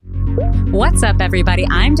What's up, everybody?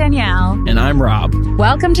 I'm Danielle. And I'm Rob.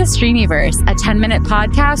 Welcome to Streamyverse, a 10-minute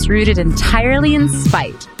podcast rooted entirely in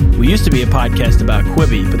spite. We used to be a podcast about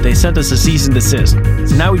Quibi, but they sent us a cease and desist.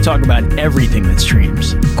 So now we talk about everything that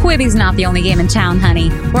streams. Quibi's not the only game in town,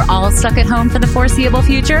 honey. We're all stuck at home for the foreseeable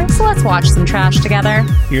future, so let's watch some trash together.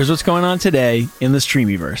 Here's what's going on today in the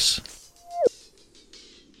Streamyverse.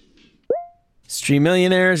 Stream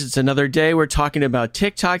Millionaires, it's another day. We're talking about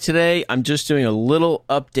TikTok today. I'm just doing a little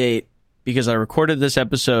update because I recorded this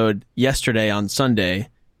episode yesterday on Sunday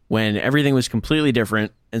when everything was completely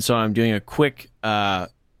different. And so I'm doing a quick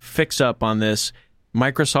fix-up on this.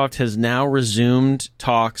 Microsoft has now resumed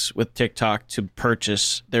talks with TikTok to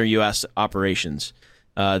purchase their U.S. operations.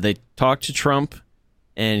 They talked to Trump,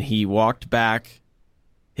 and he walked back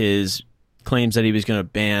his claims that he was going to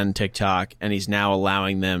ban TikTok, and he's now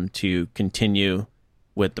allowing them to continue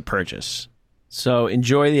with the purchase. So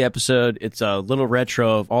enjoy the episode. It's a little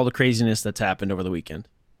retro of all the craziness that's happened over the weekend.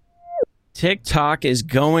 TikTok is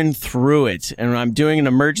going through it, and I'm doing an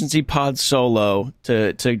emergency pod solo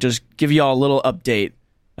to just give you all a little update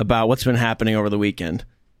about what's been happening over the weekend.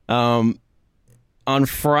 On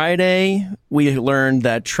Friday, we learned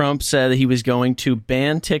that Trump said he was going to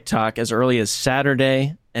ban TikTok as early as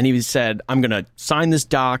Saturday, and he said, I'm going to sign this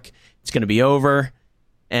doc, it's going to be over,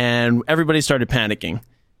 and everybody started panicking.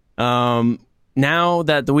 Now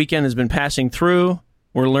that the weekend has been passing through,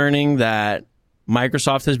 we're learning that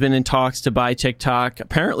Microsoft has been in talks to buy TikTok,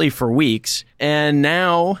 apparently for weeks, and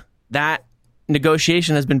now that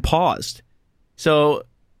negotiation has been paused. So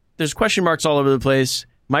there's question marks all over the place.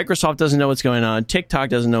 Microsoft doesn't know what's going on. TikTok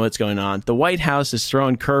doesn't know what's going on. The White House is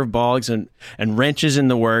throwing curveballs and wrenches in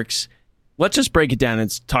the works. Let's just break it down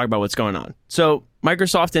and talk about what's going on. So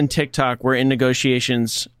Microsoft and TikTok were in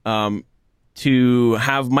negotiations to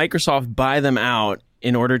have Microsoft buy them out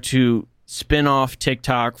in order to spin off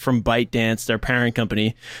TikTok from ByteDance, their parent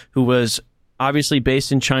company, who was obviously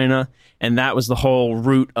based in China. And that was the whole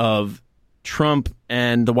root of Trump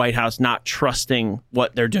and the White House not trusting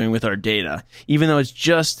what they're doing with our data, even though it's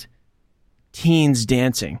just teens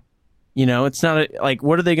dancing. You know, it's not like,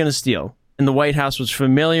 what are they going to steal? And the White House was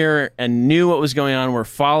familiar and knew what was going on. We're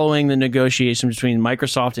following the negotiation between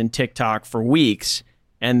Microsoft and TikTok for weeks.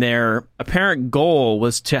 And their apparent goal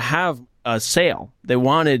was to have a sale. They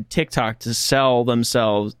wanted TikTok to sell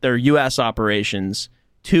themselves, their U.S. operations,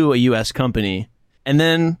 to a U.S. company. And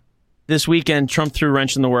then this weekend, Trump threw a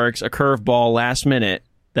wrench in the works, a curveball last minute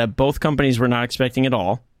that both companies were not expecting at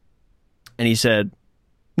all. And he said,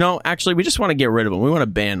 no, actually, we just want to get rid of them. We want to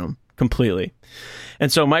ban them completely.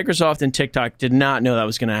 And so Microsoft and TikTok did not know that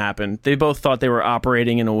was going to happen. They both thought they were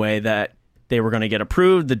operating in a way that they were going to get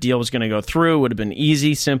approved. The deal was going to go through. It would have been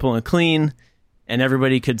easy, simple, and clean. And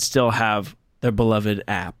everybody could still have their beloved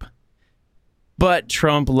app. But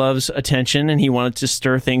Trump loves attention, and he wanted to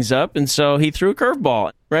stir things up. And so he threw a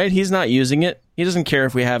curveball, right? He's not using it. He doesn't care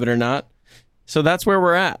if we have it or not. So that's where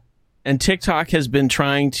we're at. And TikTok has been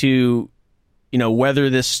trying to, weather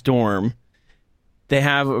this storm. They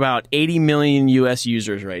have about 80 million U.S.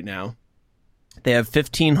 users right now. They have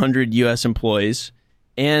 1,500 U.S. employees.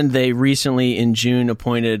 And they recently, in June,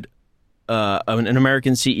 appointed an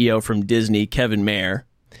American CEO from Disney, Kevin Mayer.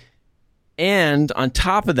 And on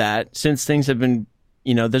top of that, since things have been,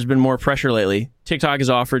 there's been more pressure lately, TikTok has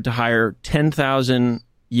offered to hire 10,000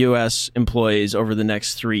 U.S. employees over the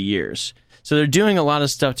next 3 years. So they're doing a lot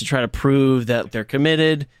of stuff to try to prove that they're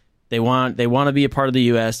committed. They want to be a part of the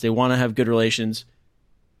U.S. They want to have good relations.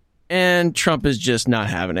 And Trump is just not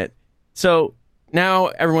having it. So now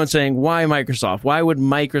everyone's saying, why Microsoft? Why would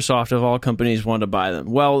Microsoft, of all companies, want to buy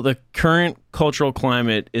them? Well, the current cultural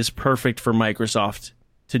climate is perfect for Microsoft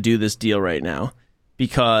to do this deal right now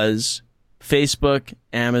because Facebook,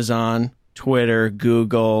 Amazon, Twitter,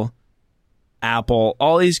 Google, Apple,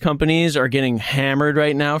 all these companies are getting hammered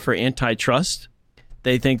right now for antitrust.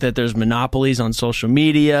 They think that there's monopolies on social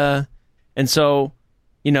media. And so,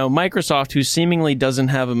 Microsoft, who seemingly doesn't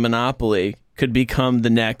have a monopoly, could become the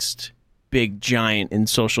next big giant in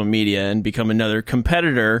social media and become another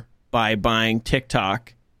competitor by buying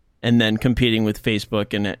TikTok and then competing with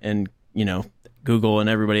Facebook and Google and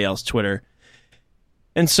everybody else, Twitter.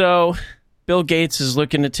 And so Bill Gates is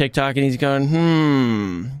looking at TikTok and he's going,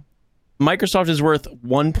 Microsoft is worth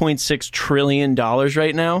 $1.6 trillion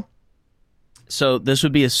right now. So this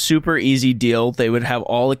would be a super easy deal. They would have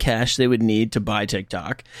all the cash they would need to buy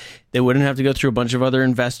TikTok. They wouldn't have to go through a bunch of other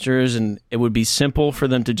investors, and it would be simple for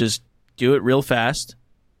them to just do it real fast.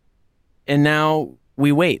 And now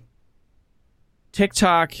we wait.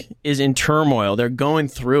 TikTok is in turmoil. They're going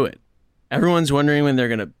through it. Everyone's wondering when they're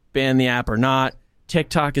going to ban the app or not.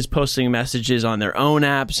 TikTok is posting messages on their own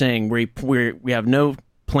app saying we have no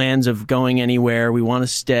plans of going anywhere. We want to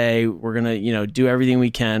stay. We're going to, do everything we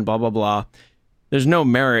can, blah, blah, blah. There's no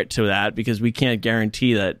merit to that because we can't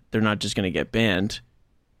guarantee that they're not just going to get banned.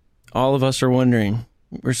 All of us are wondering.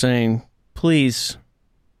 We're saying, please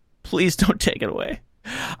don't take it away.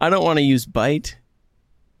 I don't want to use Byte.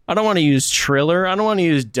 I don't want to use Triller. I don't want to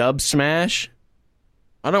use Dub Smash.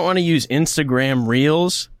 I don't want to use Instagram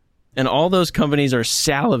Reels. And all those companies are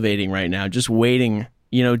salivating right now, just waiting.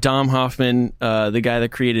 Dom Hoffman, the guy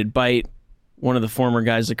that created Byte, one of the former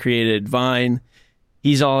guys that created Vine,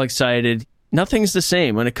 he's all excited. Nothing's the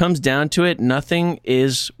same. When it comes down to it, nothing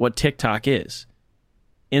is what TikTok is.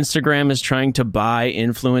 Instagram is trying to buy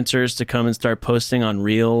influencers to come and start posting on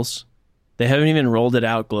Reels. They haven't even rolled it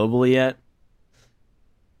out globally yet.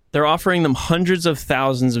 They're offering them hundreds of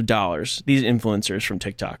thousands of dollars, these influencers from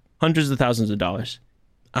TikTok, hundreds of thousands of dollars.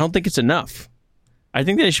 I don't think it's enough. I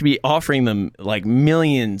think they should be offering them like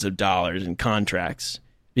millions of dollars in contracts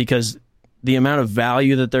because the amount of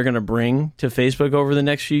value that they're going to bring to Facebook over the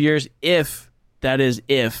next few years, if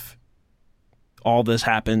all this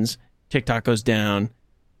happens, TikTok goes down.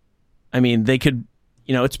 I mean, they could,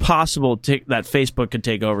 it's possible that Facebook could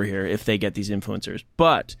take over here if they get these influencers,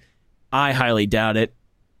 but I highly doubt it.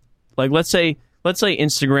 Like, let's say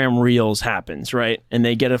Instagram Reels happens, right? And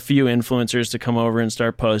they get a few influencers to come over and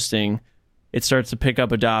start posting. It starts to pick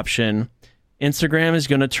up adoption. Instagram is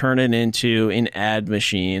going to turn it into an ad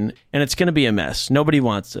machine, and it's going to be a mess. Nobody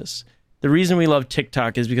wants this. The reason we love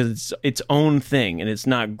TikTok is because it's its own thing, and it's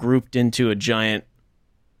not grouped into a giant,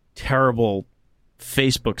 terrible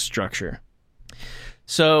Facebook structure.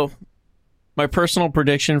 So my personal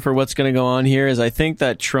prediction for what's going to go on here is I think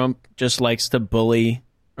that Trump just likes to bully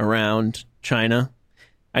around China.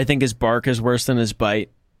 I think his bark is worse than his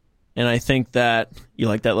bite. And I think that, you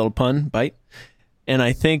like that little pun, bite? And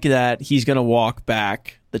I think that he's going to walk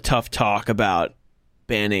back the tough talk about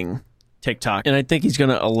banning TikTok. And I think he's going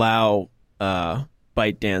to allow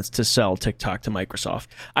ByteDance to sell TikTok to Microsoft.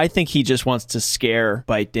 I think he just wants to scare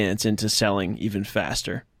ByteDance into selling even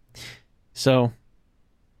faster. So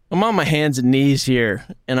I'm on my hands and knees here,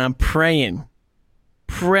 and I'm praying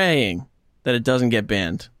that it doesn't get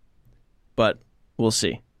banned. But we'll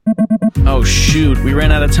see. Oh, shoot. We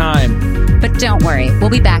ran out of time. But don't worry. We'll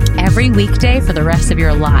be back every weekday for the rest of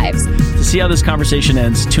your lives. To see how this conversation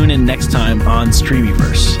ends, tune in next time on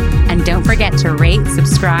Streamyverse. And don't forget to rate,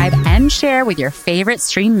 subscribe, and share with your favorite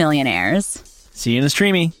Stream Millionaires. See you in the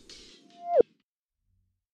Streamy.